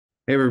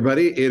Hey,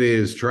 everybody, it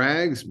is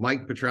Trags,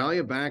 Mike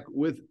Petralia, back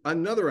with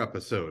another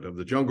episode of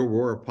the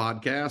JungleRoar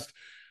podcast.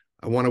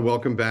 I want to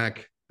welcome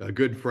back a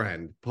good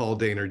friend, Paul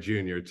Dehner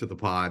Jr., to the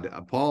pod.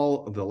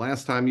 Paul, the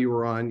last time you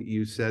were on,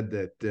 you said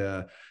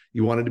that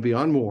you wanted to be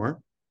on more,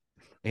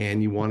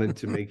 and you wanted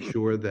to make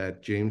sure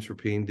that James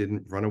Rapine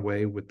didn't run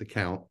away with the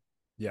count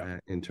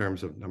in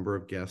terms of number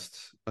of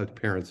guests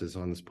appearances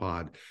on this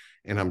pod.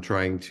 And I'm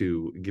trying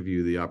to give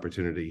you the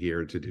opportunity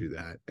here to do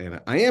that.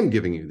 And I am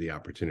giving you the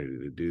opportunity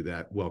to do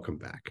that. Welcome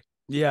back.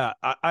 Yeah,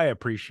 I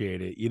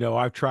appreciate it.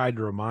 I've tried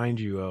to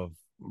remind you of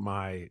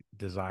my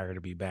desire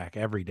to be back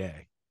every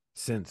day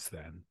since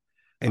then.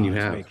 And you To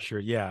have. make sure,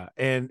 yeah.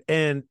 And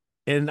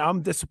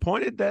I'm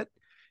disappointed that,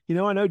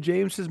 I know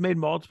James has made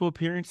multiple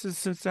appearances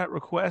since that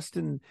request,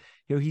 and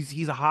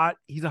he's a hot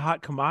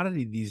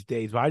commodity these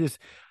days. But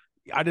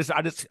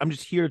I'm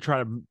just here to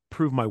try to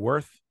prove my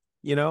worth.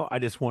 I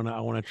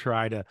want to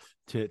try to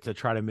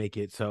try to make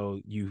it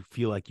so you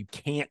feel like you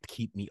can't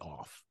keep me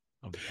off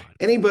of the podcast.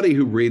 Anybody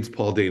who reads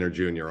Paul Dehner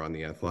Jr. on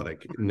The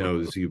Athletic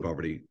knows you've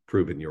already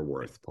proven your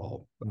worth,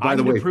 Paul. By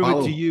the way, prove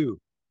it to you.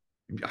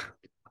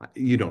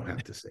 You don't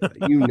have to say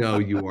that.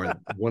 You are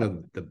one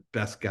of the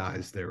best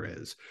guys there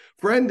is,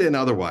 friend and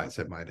otherwise.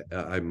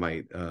 I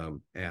might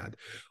add.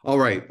 All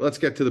right, let's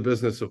get to the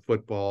business of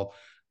football.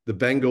 The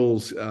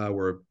Bengals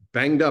were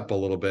banged up a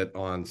little bit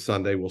on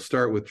Sunday. We'll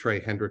start with Trey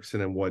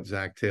Hendrickson and what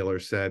Zach Taylor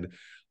said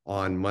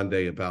on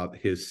Monday about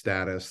his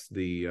status,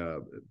 the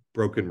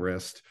broken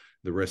wrist,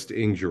 the wrist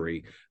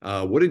injury.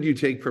 What did you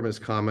take from his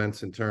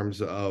comments in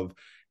terms of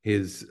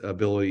his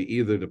ability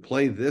either to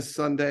play this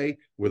Sunday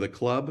with a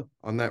club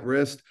on that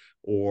wrist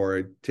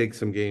or take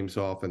some games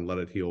off and let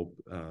it heal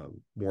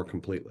more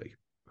completely?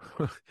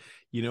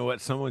 You know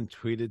what? Someone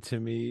tweeted to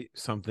me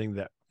something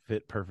that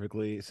fit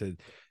perfectly. It said,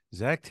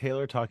 Zach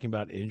Taylor talking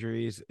about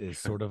injuries is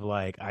sort of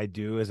like I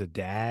do as a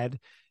dad.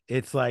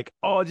 It's like,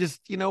 oh,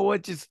 just,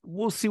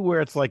 we'll see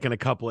where it's like in a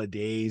couple of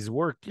days.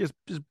 Work, just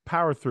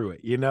power through it,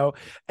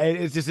 And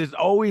it's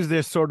always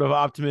this sort of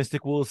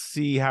optimistic, we'll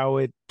see how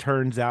it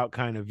turns out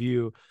kind of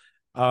view.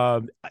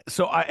 I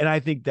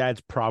think that's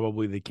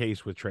probably the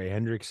case with Trey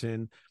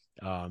Hendrickson.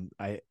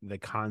 The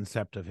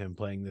concept of him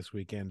playing this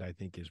weekend, I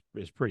think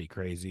is pretty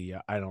crazy.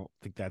 I don't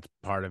think that's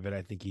part of it.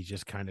 I think he's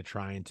just kind of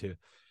trying to,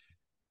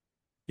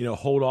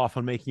 hold off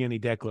on making any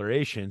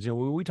declarations.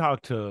 We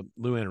talked to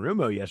Lou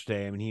Anarumo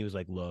yesterday. I mean, he was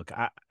like, look,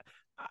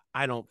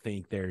 I don't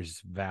think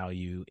there's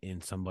value in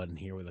somebody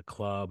here with a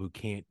club who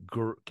can't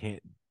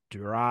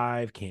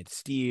drive, can't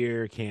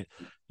steer, can't,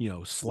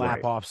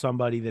 slap off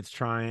somebody that's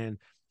trying.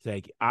 It's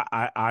like,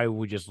 I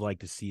would just like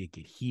to see it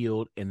get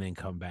healed and then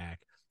come back.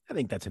 I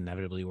think that's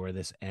inevitably where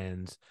this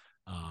ends.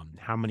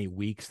 How many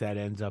weeks that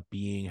ends up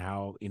being,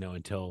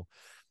 until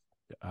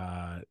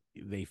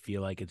they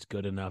feel like it's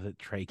good enough that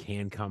Trey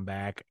can come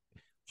back.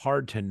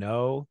 Hard to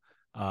know.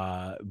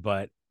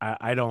 But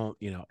I don't,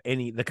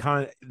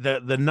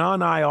 the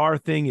non-IR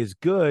thing is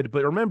good,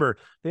 but remember,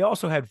 they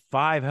also had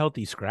 4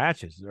 healthy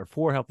scratches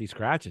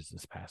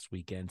this past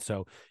weekend.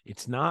 So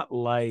it's not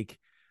like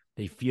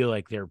they feel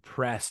like they're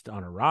pressed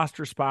on a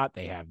roster spot.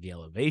 They have the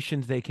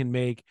elevations they can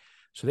make,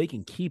 so they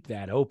can keep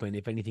that open,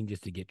 if anything,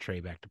 just to get Trey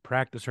back to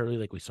practice early,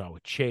 like we saw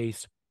with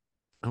Chase.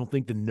 I don't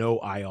think the no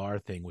IR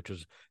thing, which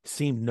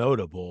seemed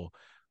notable,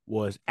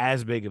 was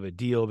as big of a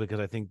deal because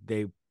I think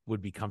they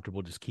would be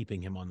comfortable just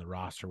keeping him on the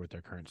roster with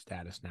their current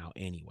status now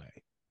anyway.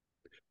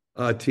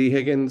 T.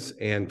 Higgins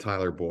and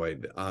Tyler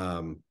Boyd.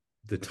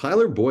 The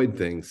Tyler Boyd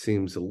thing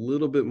seems a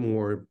little bit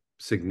more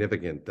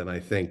significant than I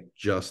think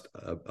just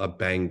a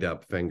banged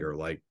up finger,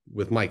 like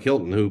with Mike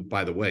Hilton, who,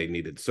 by the way,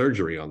 needed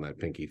surgery on that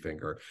pinky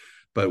finger.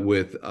 But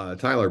with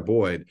Tyler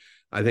Boyd,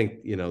 I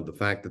think, the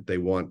fact that they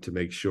want to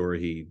make sure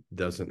he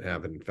doesn't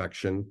have an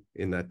infection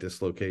in that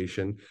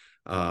dislocation,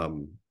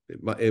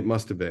 it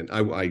must have been.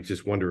 I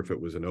just wonder if it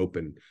was an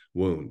open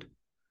wound.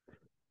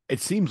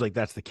 It seems like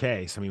that's the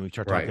case. I mean, we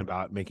start talking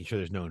about making sure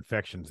there's no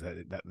infections,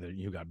 that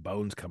you got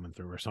bones coming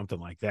through or something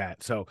like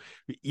that. So,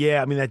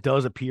 yeah, I mean, that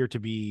does appear to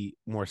be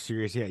more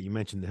serious. Yeah, you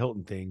mentioned the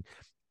Hilton thing.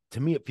 To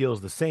me, it feels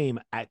the same,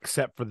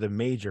 except for the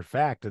major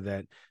factor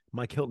that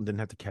Mike Hilton didn't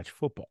have to catch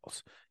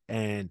footballs.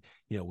 And,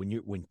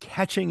 when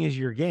catching is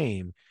your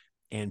game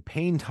and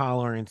pain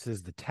tolerance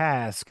is the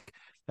task,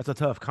 that's a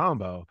tough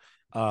combo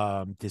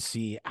to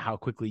see how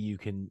quickly you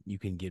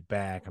can get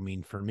back. I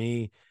mean, for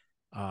me,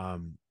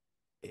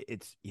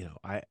 it's,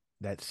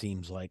 that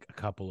seems like a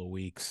couple of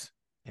weeks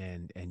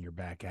and you're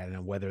back at it.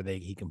 And whether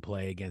he can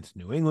play against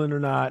New England or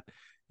not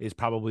is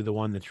probably the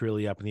one that's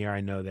really up in the air.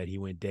 I know that he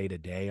went day to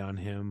day on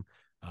him.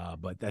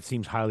 But that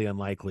seems highly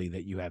unlikely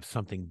that you have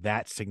something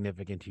that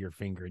significant to your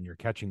finger and you're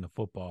catching the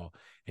football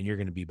and you're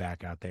going to be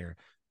back out there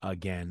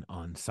again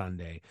on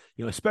Sunday,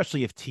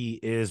 especially if T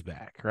is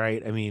back,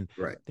 right? I mean,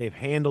 they've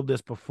handled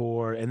this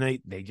before and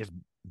they just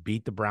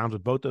beat the Browns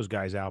with both those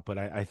guys out. But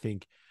I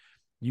think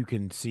you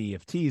can see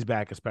if T is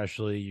back,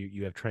 especially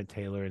you have Trent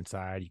Taylor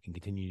inside, you can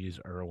continue to use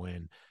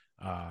Irwin.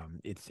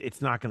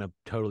 It's not going to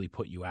totally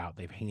put you out.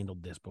 They've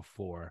handled this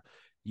before.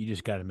 You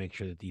just got to make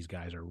sure that these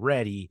guys are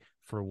ready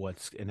for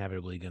what's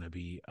inevitably going to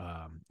be,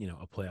 a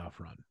playoff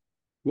run.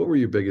 What were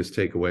your biggest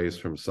takeaways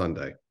from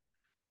Sunday?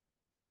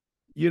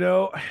 You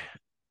know,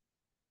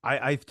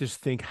 I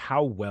just think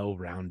how well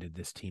rounded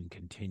this team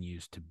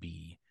continues to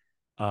be.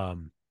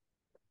 Um,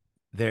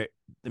 there,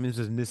 I mean,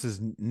 this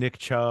is Nick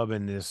Chubb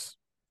and this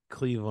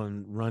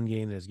Cleveland run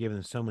game that's given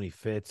them so many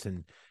fits,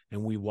 and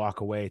we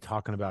walk away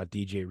talking about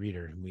DJ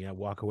Reader, and we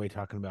walk away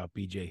talking about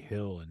BJ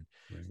Hill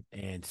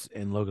Right.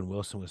 and Logan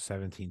Wilson with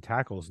 17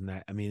 tackles, and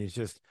that, I mean, it's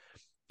just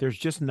there's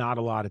just not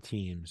a lot of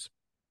teams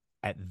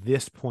at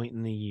this point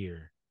in the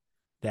year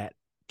that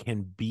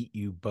can beat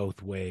you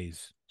both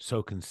ways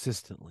so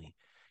consistently.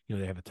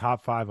 They have a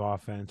top 5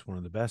 offense, one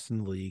of the best in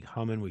the league,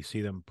 humming. We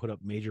see them put up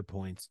major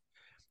points,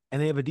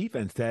 and they have a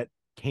defense that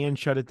can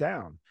shut it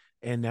down.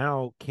 And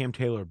now Cam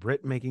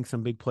Taylor-Britt making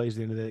some big plays at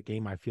the end of that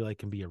game, I feel like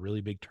can be a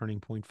really big turning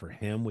point for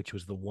him, which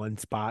was the one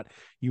spot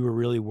you were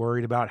really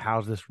worried about.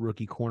 How's this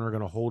rookie corner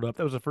going to hold up?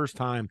 That was the first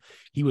time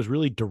he was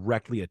really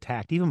directly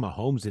attacked. Even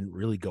Mahomes didn't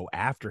really go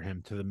after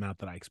him to the amount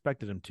that I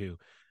expected him to.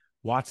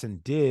 Watson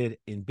did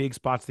in big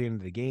spots at the end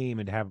of the game,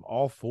 and to have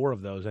all 4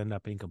 of those end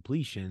up in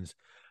completions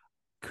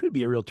could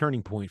be a real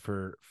turning point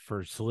for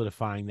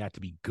solidifying that to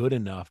be good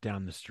enough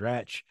down the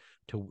stretch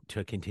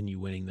to continue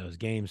winning those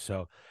games.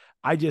 So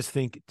I just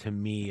think, to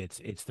me,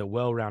 it's the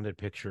well-rounded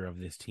picture of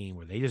this team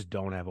where they just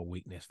don't have a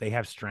weakness. They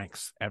have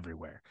strengths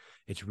everywhere.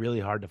 It's really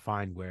hard to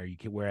find where you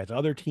can, whereas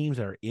other teams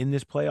that are in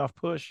this playoff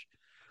push,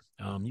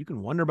 you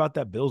can wonder about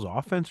that Bills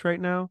offense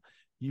right now.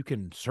 You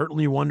can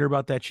certainly wonder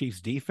about that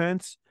Chiefs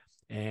defense,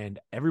 and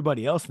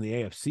everybody else in the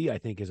AFC, I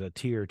think, is a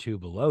tier or 2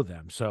 below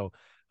them. So,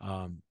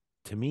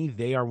 to me,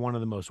 they are one of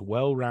the most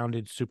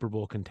well-rounded Super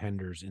Bowl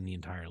contenders in the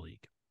entire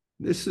league.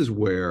 This is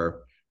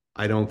where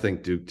I don't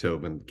think Duke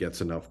Tobin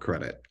gets enough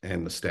credit,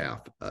 and the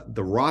staff.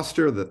 The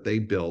roster that they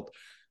built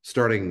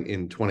starting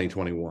in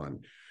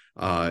 2021,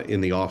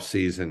 in the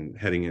offseason,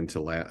 heading into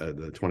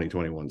the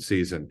 2021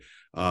 season,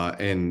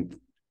 and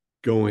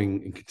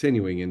going and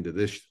continuing into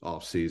this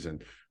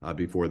offseason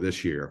before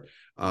this year.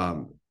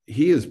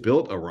 He has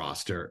built a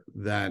roster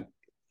that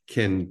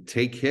can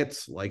take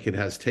hits like it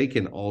has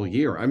taken all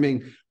year. I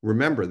mean,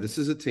 remember, this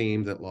is a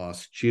team that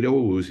lost Cheeto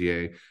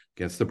Awuzie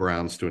against the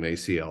Browns to an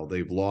ACL.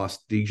 They've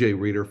lost DJ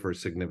Reader for a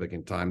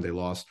significant time. They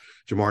lost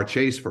Jamar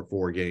Chase for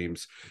 4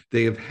 games.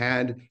 They have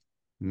had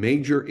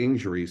major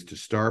injuries to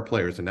star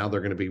players, and now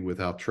they're going to be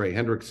without Trey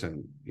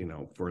Hendrickson,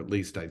 for at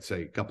least, I'd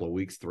say, a couple of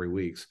weeks, 3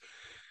 weeks.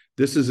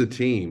 This is a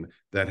team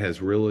that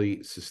has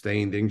really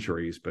sustained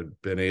injuries,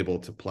 but been able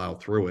to plow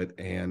through it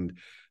and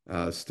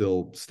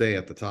still stay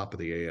at the top of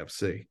the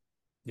AFC.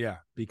 Yeah,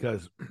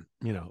 because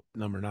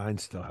number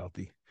 9's still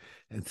healthy,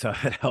 and so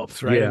that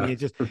helps, right? I Yeah, mean,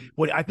 it's just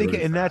what I think,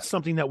 and that. that's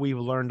something that we've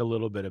learned a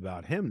little bit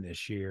about him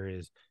this year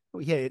is,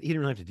 yeah, he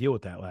didn't really have to deal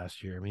with that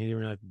last year. I mean, he didn't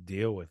really have to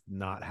deal with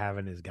not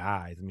having his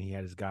guys. I mean, he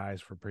had his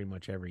guys for pretty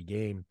much every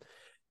game,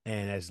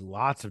 and as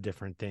lots of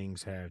different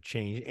things have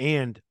changed,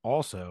 and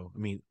also, I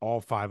mean,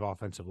 all 5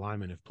 offensive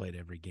linemen have played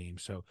every game,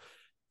 so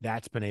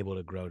that's been able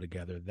to grow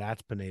together.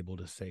 That's been able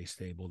to stay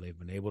stable. They've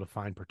been able to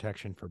find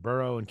protection for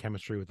Burrow and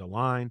chemistry with the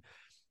line.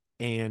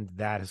 And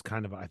that has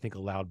kind of, I think,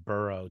 allowed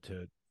Burrow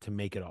to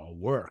make it all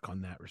work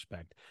on that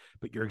respect.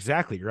 But you're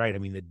exactly right. I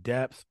mean, the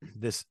depth,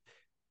 this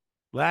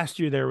last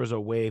year, there was a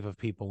wave of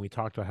people. And we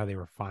talked about how they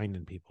were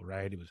finding people,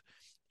 right? It was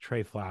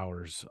Trey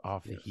Flowers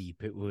off the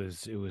heap. It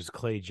was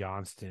Clay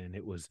Johnston.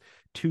 It was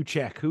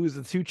Tuchek. Who was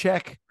the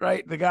Tuchek,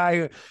 right? The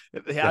guy, I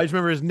just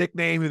remember his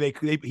nickname.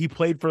 He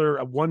played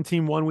for one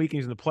team 1 week and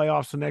he's in the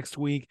playoffs the next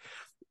week.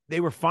 They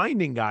were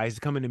finding guys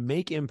to come in and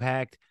make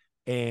impact,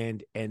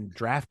 and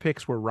draft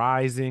picks were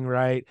rising,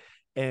 right?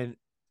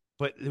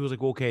 But it was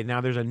like, okay, now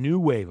there's a new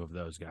wave of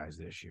those guys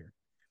this year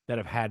that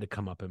have had to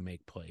come up and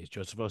make plays.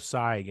 Joseph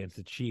Osai against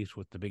the Chiefs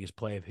with the biggest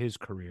play of his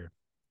career.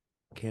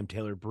 Cam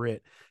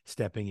Taylor-Britt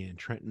stepping in,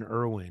 Trenton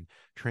Irwin,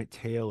 Trent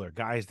Taylor,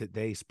 guys that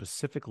they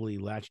specifically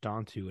latched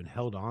onto and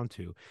held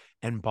onto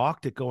and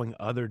balked at going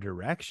other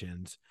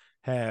directions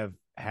have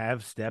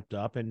stepped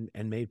up and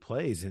made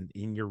plays. And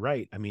you're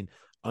right. I mean,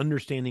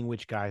 understanding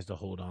which guys to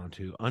hold on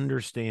to,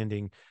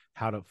 understanding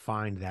how to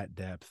find that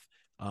depth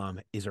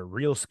is a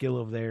real skill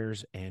of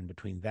theirs. And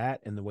between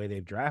that and the way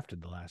they've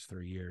drafted the last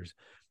 3 years,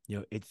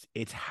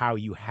 it's how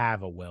you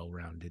have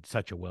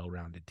such a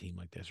well-rounded team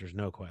like this. There's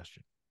no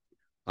question.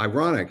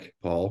 Ironic,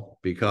 Paul,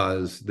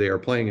 because they are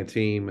playing a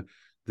team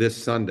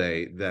this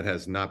Sunday that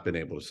has not been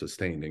able to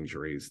sustain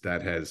injuries,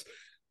 that has,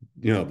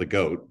 the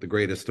GOAT, the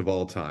greatest of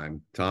all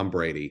time, Tom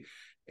Brady,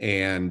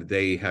 and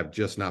they have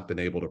just not been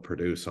able to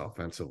produce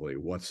offensively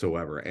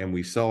whatsoever. And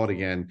we saw it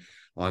again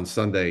on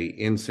Sunday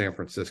in San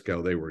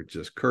Francisco. They were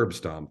just curb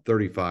stomped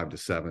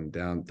 35-7,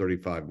 down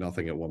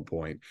 35-0 at one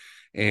point.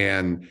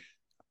 And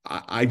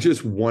I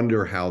just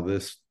wonder how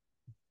this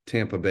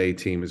Tampa Bay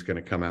team is going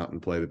to come out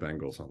and play the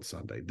Bengals on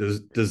Sunday.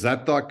 Does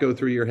that thought go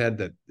through your head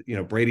that,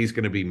 Brady's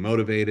going to be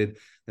motivated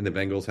and the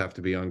Bengals have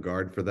to be on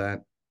guard for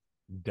that?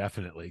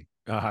 Definitely.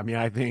 I mean,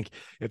 I think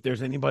if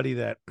there's anybody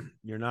that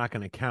you're not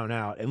going to count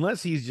out,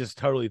 unless he's just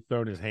totally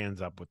thrown his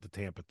hands up with the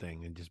Tampa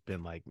thing and just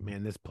been like,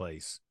 man, this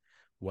place,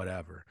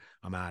 whatever,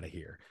 I'm out of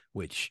here,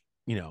 which,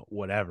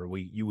 whatever,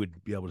 you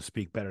would be able to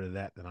speak better to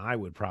that than I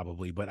would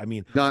probably. But I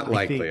mean, Not I think,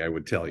 likely, I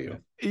would tell you.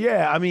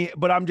 yeah, I mean,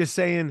 but I'm just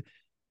saying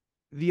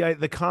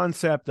the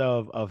concept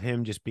of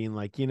him just being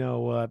like, you know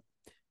what,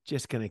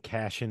 just going to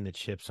cash in the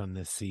chips on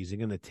this season,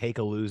 going to take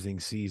a losing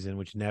season,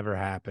 which never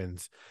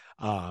happens.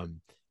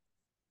 Um,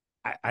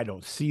 I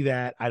don't see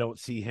that. I don't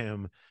see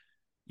him,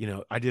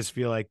 I just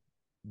feel like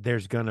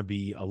there's going to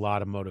be a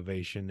lot of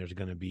motivation. There's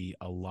going to be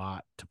a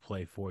lot to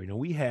play for.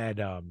 We had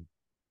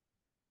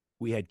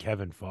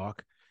Kevin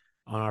Falk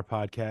on our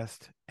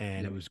podcast,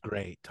 and it was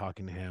great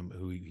talking to him.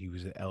 Who he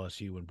was at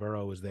LSU when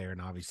Burrow was there, and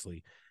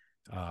obviously,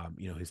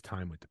 his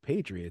time with the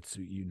Patriots,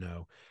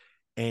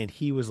 and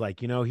he was like,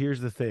 here's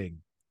the thing.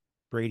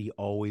 Brady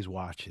always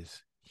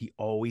watches. He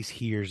always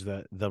hears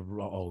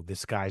oh,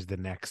 this guy's the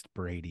next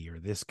Brady, or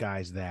this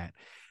guy's that.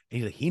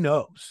 And he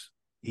knows.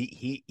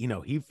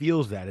 He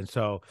feels that. And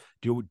so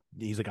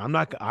he's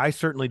like, I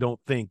certainly don't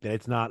think that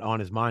it's not on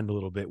his mind a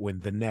little bit when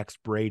the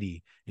next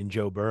Brady and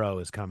Joe Burrow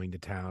is coming to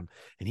town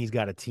and he's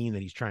got a team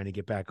that he's trying to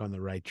get back on the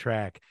right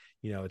track.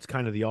 It's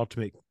kind of the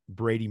ultimate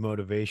Brady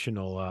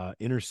motivational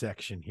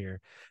intersection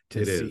here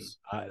to It see. is.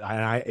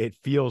 It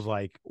feels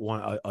like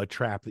a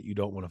trap that you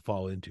don't want to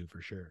fall into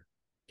for sure.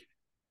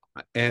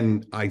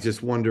 And I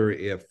just wonder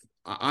if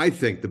I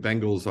think the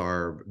Bengals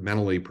are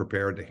mentally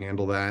prepared to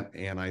handle that.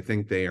 And I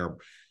think they are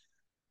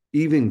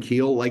even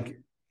keel. Like,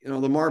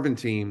 the Marvin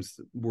teams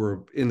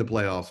were in the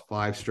playoffs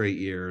 5 straight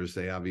years.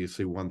 They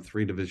obviously won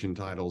 3 division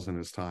titles in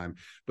his time,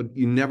 but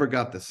you never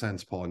got the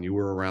sense, Paul, and you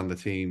were around the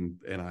team,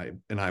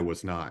 and I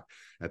was not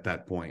at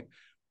that point.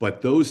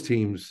 But those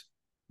teams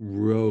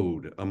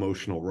rode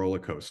emotional roller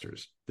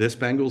coasters. This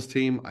Bengals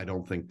team, I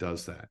don't think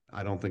does that.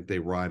 I don't think they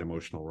ride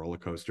emotional roller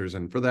coasters.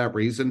 And for that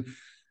reason,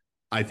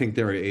 I think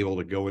they're able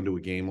to go into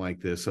a game like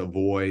this,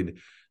 avoid,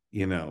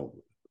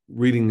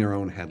 reading their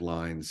own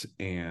headlines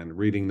and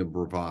reading the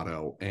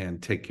bravado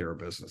and take care of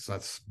business.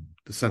 That's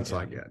the sense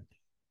I get.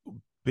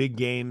 Big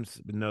games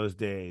in those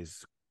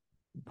days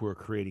were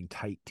creating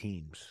tight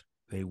teams.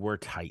 They were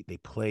tight. They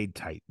played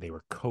tight. They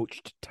were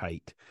coached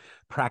tight.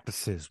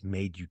 Practices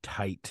made you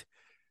tight.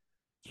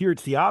 Here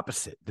it's the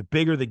opposite. The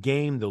bigger the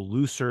game, the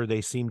looser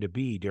they seem to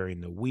be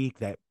during the week.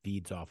 That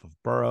feeds off of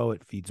Burrow.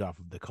 It feeds off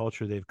of the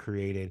culture they've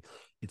created.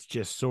 It's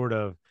just sort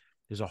of,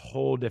 there's a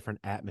whole different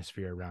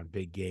atmosphere around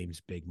big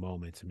games, big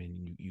moments. I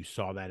mean, you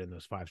saw that in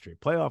those 5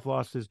 straight playoff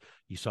losses.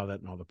 You saw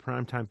that in all the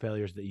primetime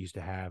failures that used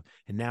to have.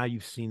 And now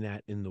you've seen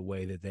that in the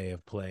way that they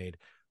have played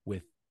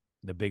with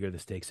the bigger the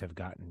stakes have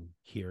gotten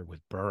here with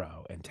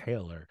Burrow and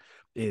Taylor,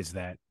 is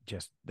that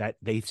just that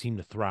they seem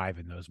to thrive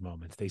in those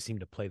moments. They seem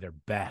to play their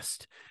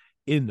best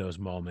in those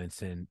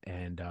moments and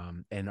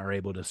are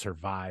able to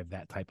survive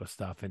that type of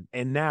stuff.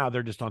 And now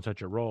they're just on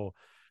such a roll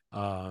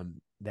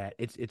that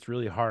it's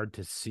really hard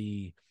to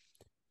see,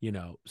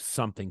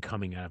 something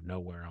coming out of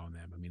nowhere on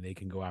them. I mean, they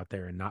can go out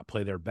there and not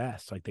play their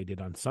best like they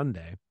did on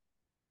Sunday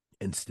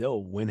and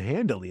still win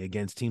handily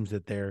against teams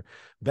that they're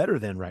better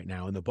than right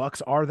now. And the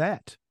Bucs are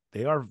that.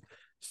 They are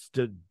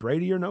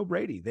Brady or no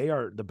Brady.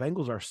 The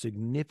Bengals are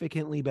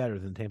significantly better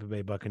than Tampa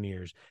Bay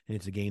Buccaneers. And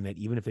it's a game that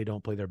even if they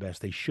don't play their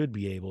best, they should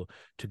be able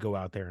to go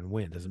out there and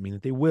win. Doesn't mean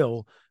that they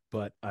will,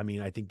 but I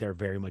mean, I think they're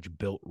very much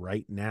built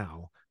right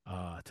now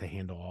to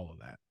handle all of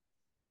that.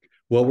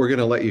 Well, we're going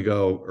to let you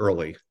go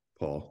early,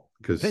 Paul,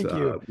 because Thank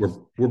you.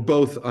 we're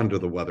both under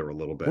the weather a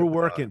little bit. We're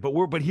working,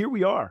 but here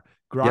we are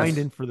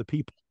grinding for the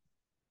people.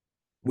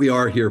 We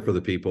are here for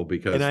the people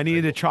because, and I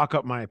needed to chalk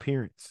up my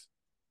appearance.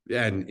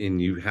 And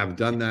you have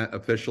done that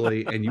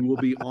officially, and you will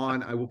be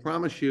on. I will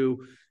promise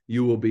you,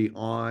 you will be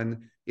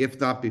on, if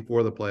not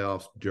before the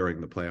playoffs,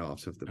 during the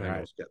playoffs, if the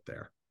Bengals get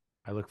there.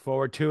 I look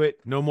forward to it.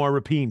 No more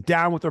Rapine.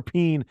 Down with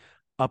Rapine.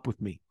 Up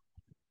with me.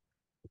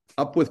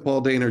 Up with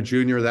Paul Dehner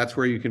Jr. That's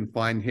where you can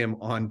find him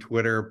on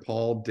Twitter.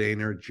 Paul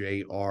Dehner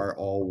Jr.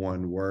 All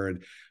one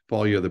word.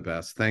 Paul, you're the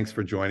best. Thanks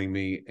for joining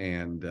me,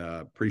 and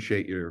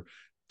appreciate your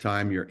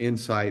time, your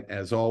insight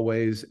as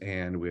always.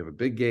 And we have a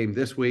big game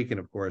this week, and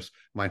of course,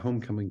 my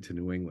homecoming to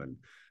New England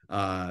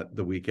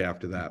the week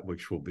after that,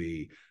 which will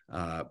be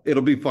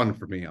it'll be fun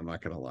for me. I'm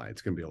not going to lie.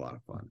 It's going to be a lot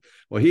of fun.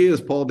 Well, he is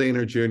Paul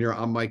Dehner Jr.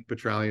 I'm Mike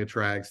Petraglia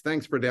Trags.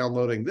 Thanks for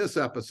downloading this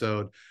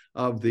episode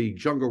of the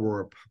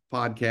JungleRoar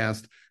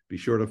podcast. Be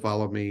sure to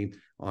follow me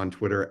on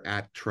Twitter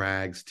at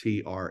Trags,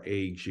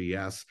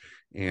 Trags,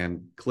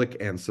 and click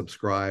and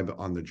subscribe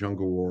on the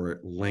JungleRoar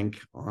link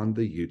on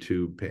the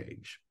YouTube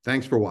page.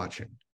 Thanks for watching.